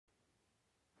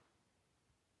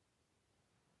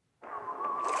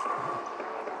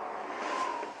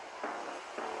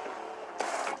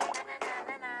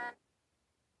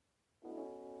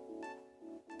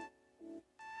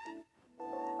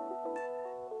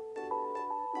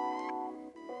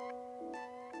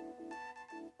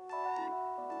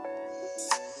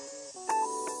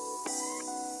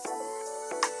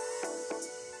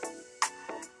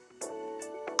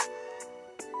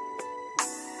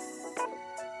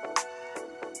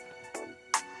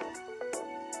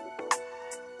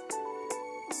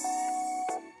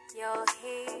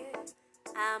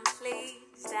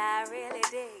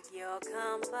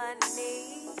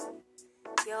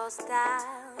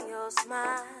style, your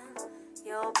smile,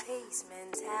 your peace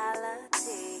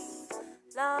mentality.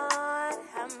 Lord,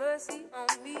 have mercy on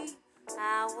me.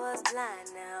 I was blind,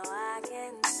 now I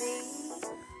can see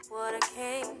what a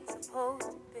king's supposed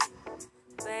to be.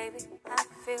 Baby, I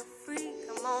feel free.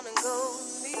 Come on and go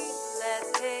with me.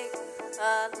 Let's take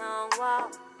a long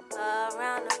walk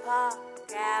around the park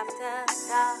after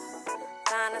dark.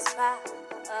 Find a spot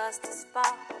for us to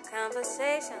spark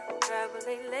conversation, verbal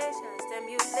elation,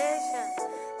 stimulation.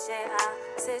 Share our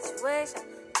situation,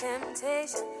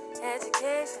 temptation,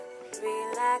 education,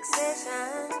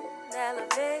 relaxation,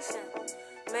 elevation.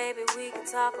 Maybe we can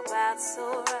talk about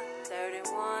Surah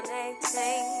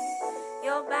 31:18.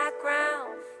 Your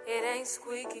background, it ain't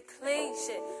squeaky clean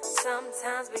shit.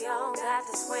 Sometimes we all got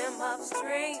to swim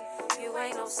upstream. You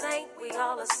ain't no saint, we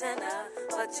all a sinner.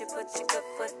 But you put your good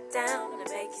foot down and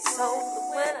make your soul the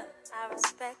winner. I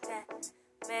respect that.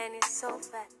 Man, you're so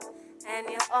fat. And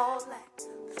you're all that.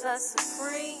 Plus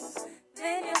supreme.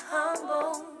 Then you're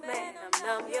humble. Man, I'm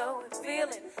numb, yo, with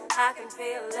feeling. I can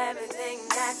feel everything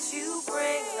that you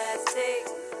bring. Let's take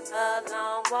a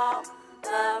long walk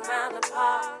around the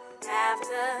park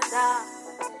after dark.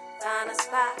 Find a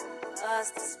spot for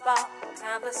us to spark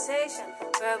conversation,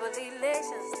 verbal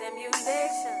elation,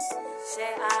 stimulation.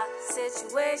 Share our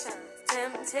situation,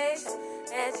 temptation,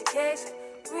 education,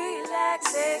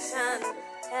 relaxation,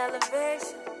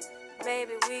 elevation.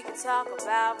 Maybe we could talk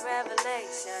about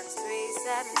Revelations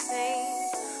 3:17.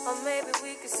 Or maybe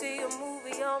we could see a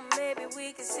movie, or maybe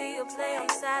we could see a play on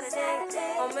Saturday.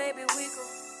 Or maybe we could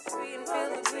read and feel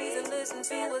the breeze and listen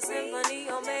to a symphony.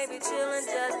 Or maybe chill and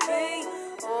just be.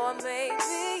 Or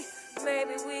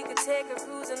maybe we could take a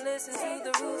cruise and listen to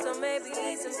the roots. Or maybe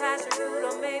eat some passion fruit.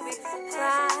 Or maybe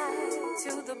fly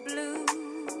to the blues.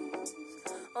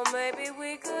 Or maybe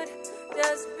we could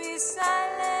just be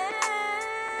silent.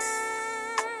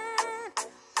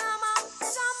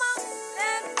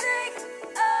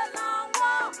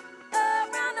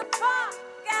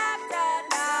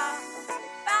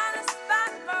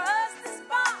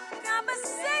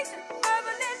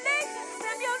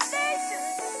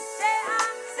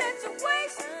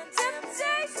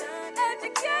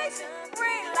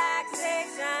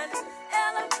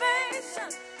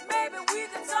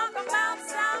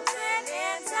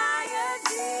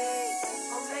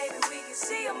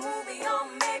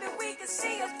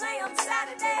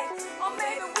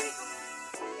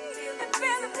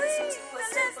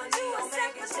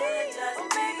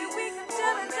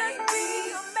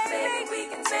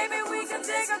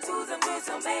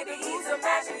 Maybe eat some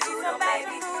passion fruit, or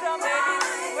maybe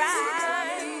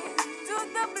ride to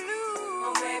the blue,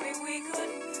 or maybe we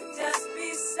could just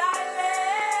be silent.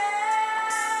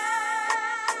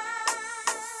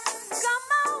 Come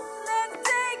on, let's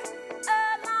take a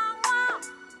long walk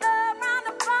around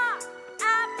the park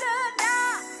after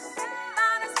dark.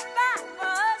 Find a spot for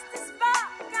us to spark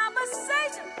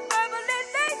conversation, verbal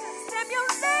elation,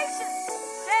 stimulation.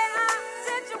 Share our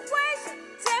situation,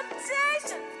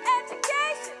 temptation,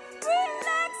 education,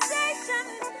 relaxation,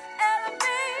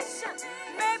 elevation.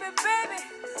 Maybe, baby,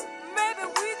 maybe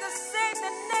we could save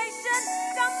the nation.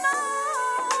 Come on.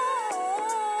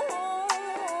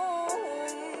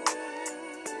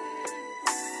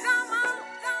 Come on,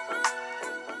 come on, come on.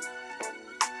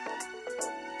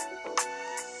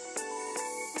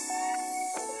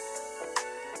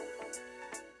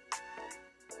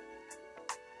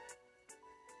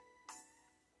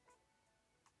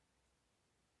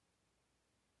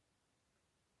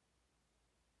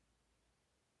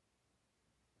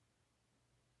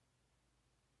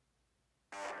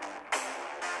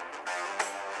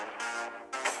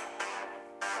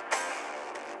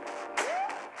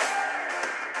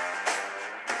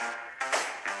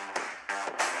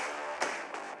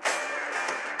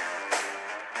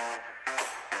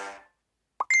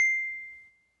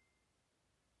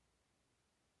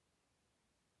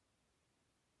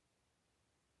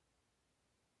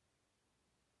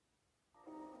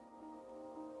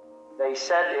 They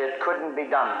said it couldn't be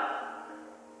done.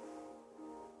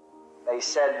 They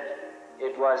said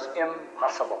it was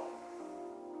impossible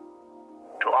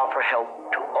to offer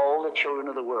help to all the children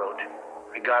of the world,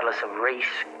 regardless of race,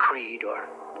 creed, or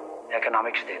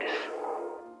economic status.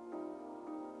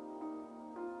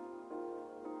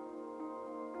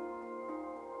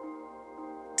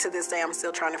 To this day, I'm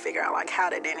still trying to figure out, like, how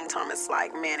did Danny Thomas,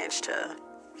 like, manage to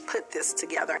put this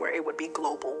together where it would be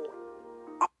global.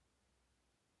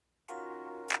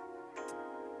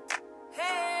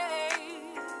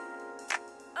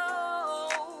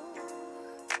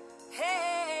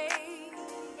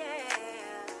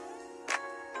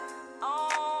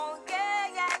 Oh, yeah,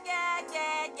 yeah, yeah,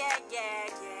 yeah, yeah, yeah,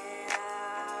 yeah.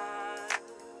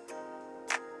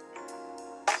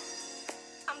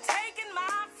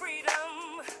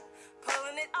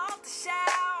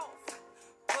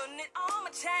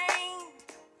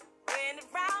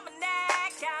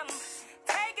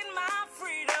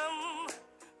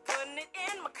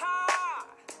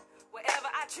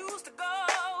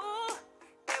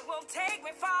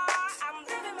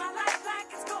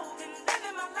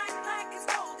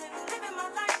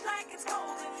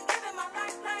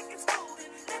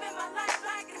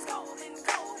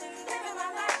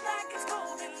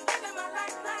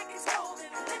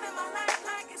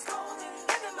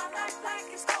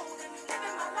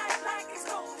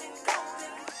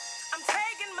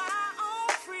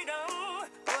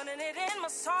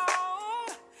 sorry.